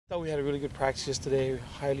Thought we had a really good practice yesterday,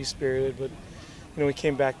 highly spirited, but we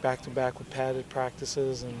came back to back with padded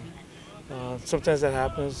practices, and sometimes that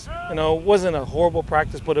happens. It wasn't a horrible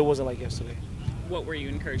practice, but it wasn't like yesterday. What were you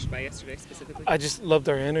encouraged by yesterday specifically? I just loved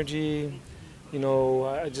our energy.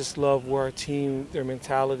 I just love where our team, their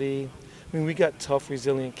mentality. We got tough,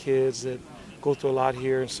 resilient kids that go through a lot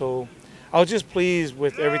here, and so I was just pleased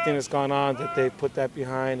with everything that's gone on that they put that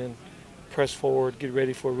behind and press forward, get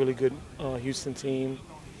ready for a really good Houston team.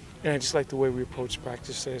 And I just like the way we approached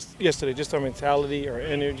practice yesterday, just our mentality, our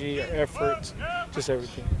energy, our effort, just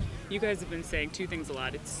everything. You guys have been saying two things a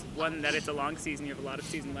lot. It's one, that it's a long season, you have a lot of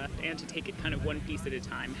season left, and to take it kind of one piece at a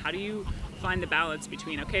time. How do you find the balance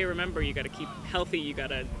between, okay, remember, you got to keep healthy, you got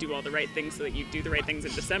to do all the right things so that you do the right things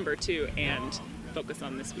in December too, and focus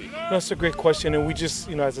on this week? That's a great question, and we just,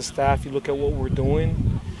 as a staff, you look at what we're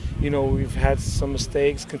doing. We've had some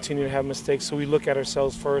mistakes, continue to have mistakes, so we look at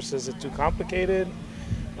ourselves first. Is it too complicated?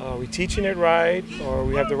 Are we teaching it right? Or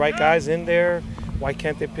we have the right guys in there? Why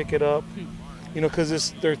can't they pick it up?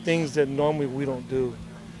 Because there are things that normally we don't do.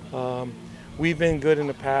 We've been good in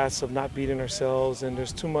the past of not beating ourselves, and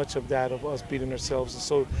there's too much of that of us beating ourselves. And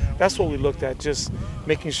so that's what we looked at, just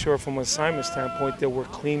making sure from an assignment standpoint that we're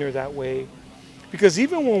cleaner that way. Because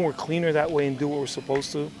even when we're cleaner that way and do what we're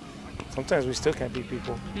supposed to, sometimes we still can't beat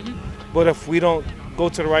people. But if we don't go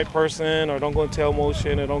to the right person or don't go in tail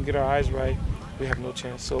motion or don't get our eyes right, we have no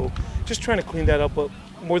chance. So just trying to clean that up, but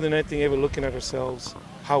more than anything, ever looking at ourselves,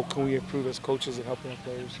 how can we improve as coaches and helping our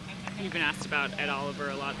players. You've been asked about Ed Oliver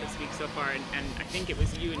a lot this week so far, and I think it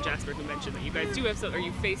was you and Jasper who mentioned that you guys do have, or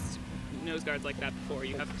you faced nose guards like that before,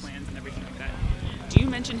 you have plans and everything like that. Do you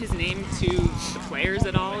mention his name to the players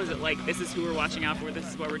at all? Is it like, this is who we're watching out for, this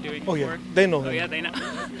is what we're doing Oh, for? yeah, they know him. Oh, yeah, they know.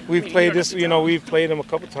 We've played this, we've played him a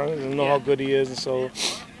couple times and know how good he is, and so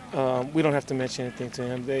we don't have to mention anything to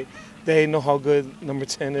him. They know how good number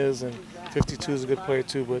 10 is, and 52 is a good player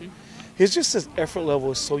too, but his effort level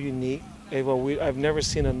is so unique. Ava, I've never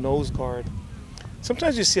seen a nose guard.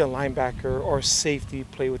 Sometimes you see a linebacker or a safety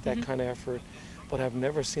play with that kind of effort, but I've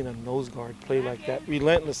never seen a nose guard play like that,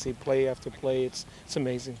 relentlessly, play after play. It's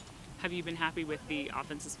amazing. Have you been happy with the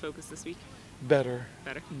offense's focus this week? Better.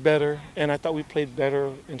 And I thought we played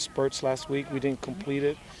better in spurts last week. We didn't complete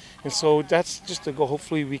it. And so that's just to go.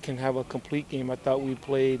 Hopefully we can have a complete game. I thought we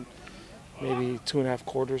played maybe 2.5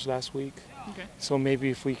 quarters last week. Okay. So maybe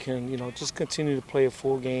if we can, just continue to play a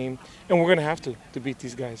full game. And we're going to have to beat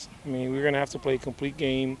these guys. We're going to have to play a complete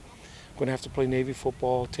game. We're going to have to play Navy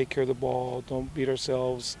football, take care of the ball, don't beat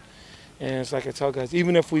ourselves. And it's like I tell guys,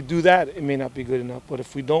 even if we do that, it may not be good enough. But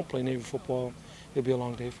if we don't play Navy football, it'll be a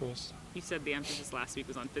long day for us. You said the emphasis last week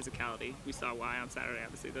was on physicality. We saw why on Saturday,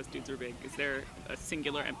 obviously. Those dudes were big. Is there a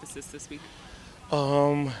singular emphasis this week?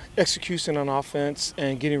 Execution on offense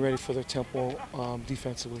and getting ready for their tempo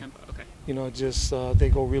defensively. Okay. They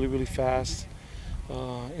go really, really fast.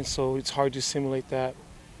 And so it's hard to simulate that.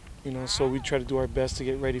 So we try to do our best to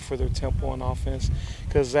get ready for their tempo on offense,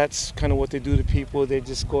 because that's kind of what they do to people. They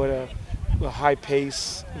just go at a high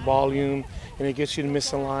pace, volume, and it gets you to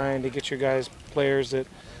miss a line. They get your players that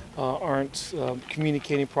aren't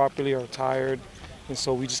communicating properly or tired, and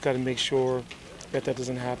so we just got to make sure that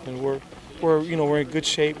doesn't happen. We're in good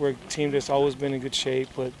shape. We're a team that's always been in good shape,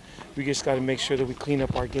 but we just got to make sure that we clean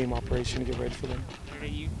up our game operation and get ready for them.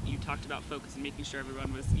 You talked about focus and making sure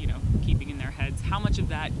everyone was, keeping in their heads. How much of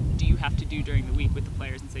that do you have to do during the week with the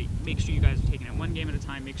players and say, make sure you guys are taking it one game at a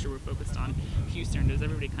time, make sure we're focused on Houston? Does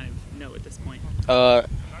everybody kind of know at this point?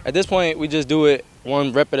 At this point, we just do it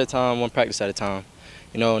one rep at a time, one practice at a time.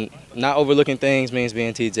 Not overlooking things means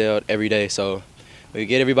being detailed every day. So we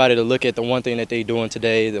get everybody to look at the one thing that they're doing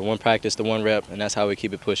today, the one practice, the one rep, and that's how we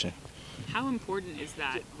keep it pushing. How important is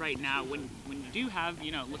that right now when you do have,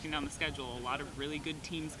 looking down the schedule, a lot of really good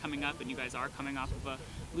teams coming up and you guys are coming off of a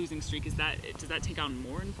losing streak? Does that take on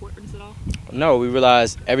more importance at all? No, we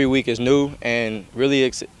realize every week is new, and really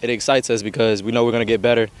it excites us because we know we're going to get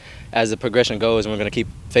better as the progression goes, and we're going to keep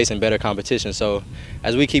facing better competition. So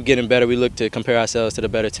as we keep getting better, we look to compare ourselves to the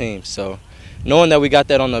better teams. So knowing that we got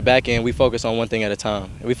that on the back end, we focus on one thing at a time.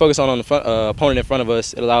 If we focus on the opponent in front of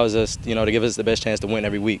us, it allows us, to give us the best chance to win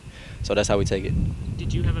every week. So that's how we take it.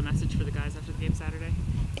 Did you have a message for the guys after the game Saturday?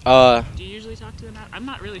 Do you usually talk to them? I'm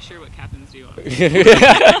not really sure what captains do.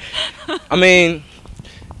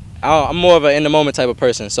 I'm more of an in-the-moment type of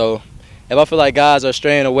person. So if I feel like guys are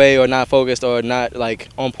straying away or not focused or not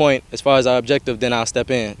on point as far as our objective, then I'll step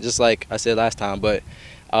in, just like I said last time. But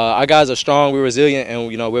our guys are strong, we're resilient, and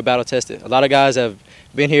we're battle tested. A lot of guys have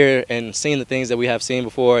been here and seen the things that we have seen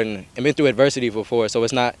before and been through adversity before, so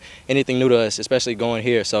it's not anything new to us, especially going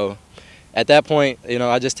here. So at that point,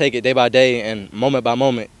 I just take it day by day and moment by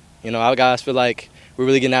moment You know, our guys feel like we're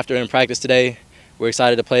really getting after it in practice today. We're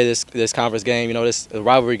excited to play this conference game, you know, this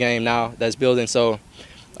rivalry game now that's building. So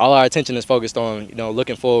all our attention is focused on, you know,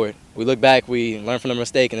 looking forward. We look back, we learn from the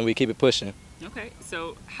mistake, and then we keep it pushing. Okay,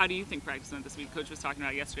 so how do you think practice went this week? Coach was talking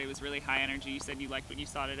about yesterday was really high energy. You said you liked what you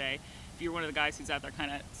saw today. If you're one of the guys who's out there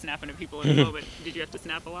kind of snapping at people in the moment, did you have to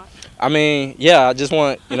snap a lot? I mean, yeah, I just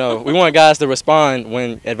want, you know, we want guys to respond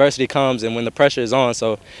when adversity comes and when the pressure is on.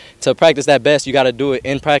 So to practice that best, you got to do it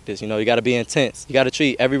in practice. You know, you got to be intense. You got to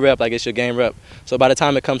treat every rep like it's your game rep. So by the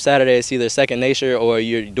time it comes Saturday, it's either second nature or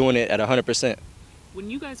you're doing it at 100%. When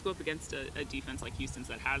you guys go up against a defense like Houston's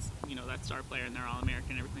that has, you know, that star player and they're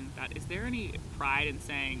All-American and everything like that, is there any pride in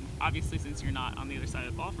saying, obviously since you're not on the other side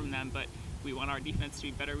of the ball from them, but we want our defense to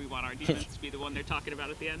be better, we want our defense to be the one they're talking about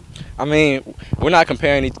at the end? I mean, we're not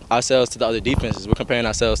comparing ourselves to the other defenses. We're comparing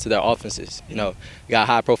ourselves to their offenses. You know, we got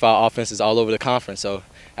high-profile offenses all over the conference. So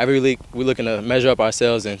every week we're looking to measure up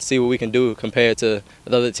ourselves and see what we can do compared to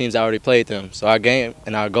the other teams that already played them. So our game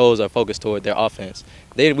and our goals are focused toward their offense.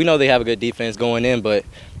 We know they have a good defense going in, but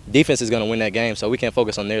defense is going to win that game, so we can't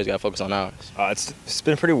focus on theirs. We got to focus on ours. It's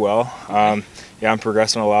been pretty well. Yeah, I'm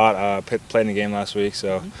progressing a lot. Played in the game last week,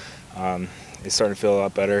 so it's starting to feel a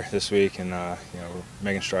lot better this week, and you know, we're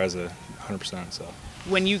making strides at 100%. So.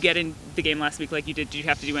 When you get in the game last week like you did you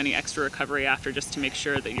have to do any extra recovery after just to make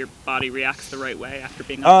sure that your body reacts the right way after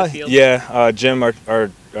being off the field? Yeah, gym, our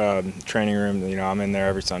training room, you know, I'm in there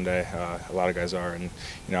every Sunday. A lot of guys are, and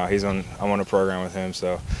you know, I'm on a program with him,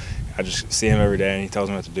 so I just see him every day, and he tells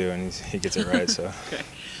me what to do, and he gets it right. So. Okay.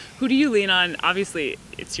 Who do you lean on? Obviously,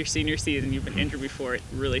 it's your senior season. You've been injured before. It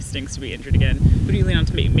really stinks to be injured again. Who do you lean on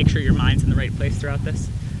to make sure your mind's in the right place throughout this?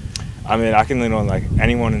 I mean, I can lean on like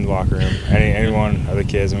anyone in the locker room, any one of the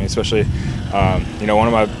kids. I mean, especially, you know,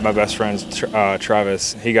 one of my best friends,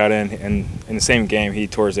 Travis. He got in the same game. He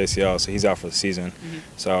tore his ACL, so he's out for the season.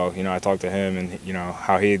 So you know, I talked to him, and you know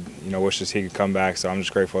how he wishes he could come back. So I'm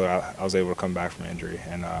just grateful that I was able to come back from injury,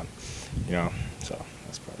 and you know, so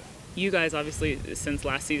that's part of it. You guys obviously since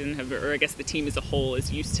last season or I guess the team as a whole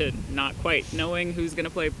is used to not quite knowing who's going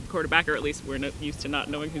to play quarterback, or at least we're not used to not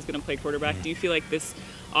knowing who's going to play quarterback. Do you feel like this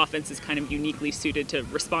offense is kind of uniquely suited to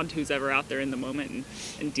respond to who's ever out there in the moment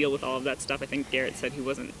and deal with all of that stuff? I think Garrett said he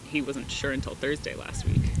wasn't sure until Thursday last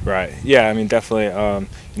week. Right. Yeah. I mean, definitely.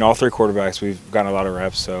 You know, all three quarterbacks, we've gotten a lot of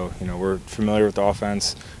reps, so you know we're familiar with the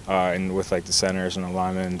offense and with like the centers and the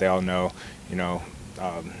linemen. They all know, you know.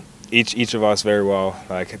 Each of us very well,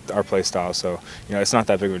 like our play style. So, you know, it's not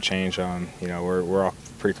that big of a change. You know, we're all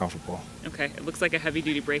pretty comfortable. Okay. It looks like a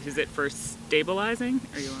heavy-duty brace. Is it for stabilizing?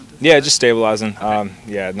 Or you want to yeah, just stabilizing. Okay.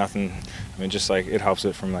 Yeah, nothing. I mean, just like it helps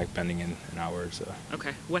it from like bending in and outwards. So.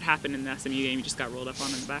 Okay. What happened in the SMU game? You just got rolled up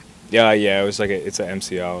on in the back? Yeah. It was like it's an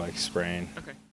MCL like sprain. Okay.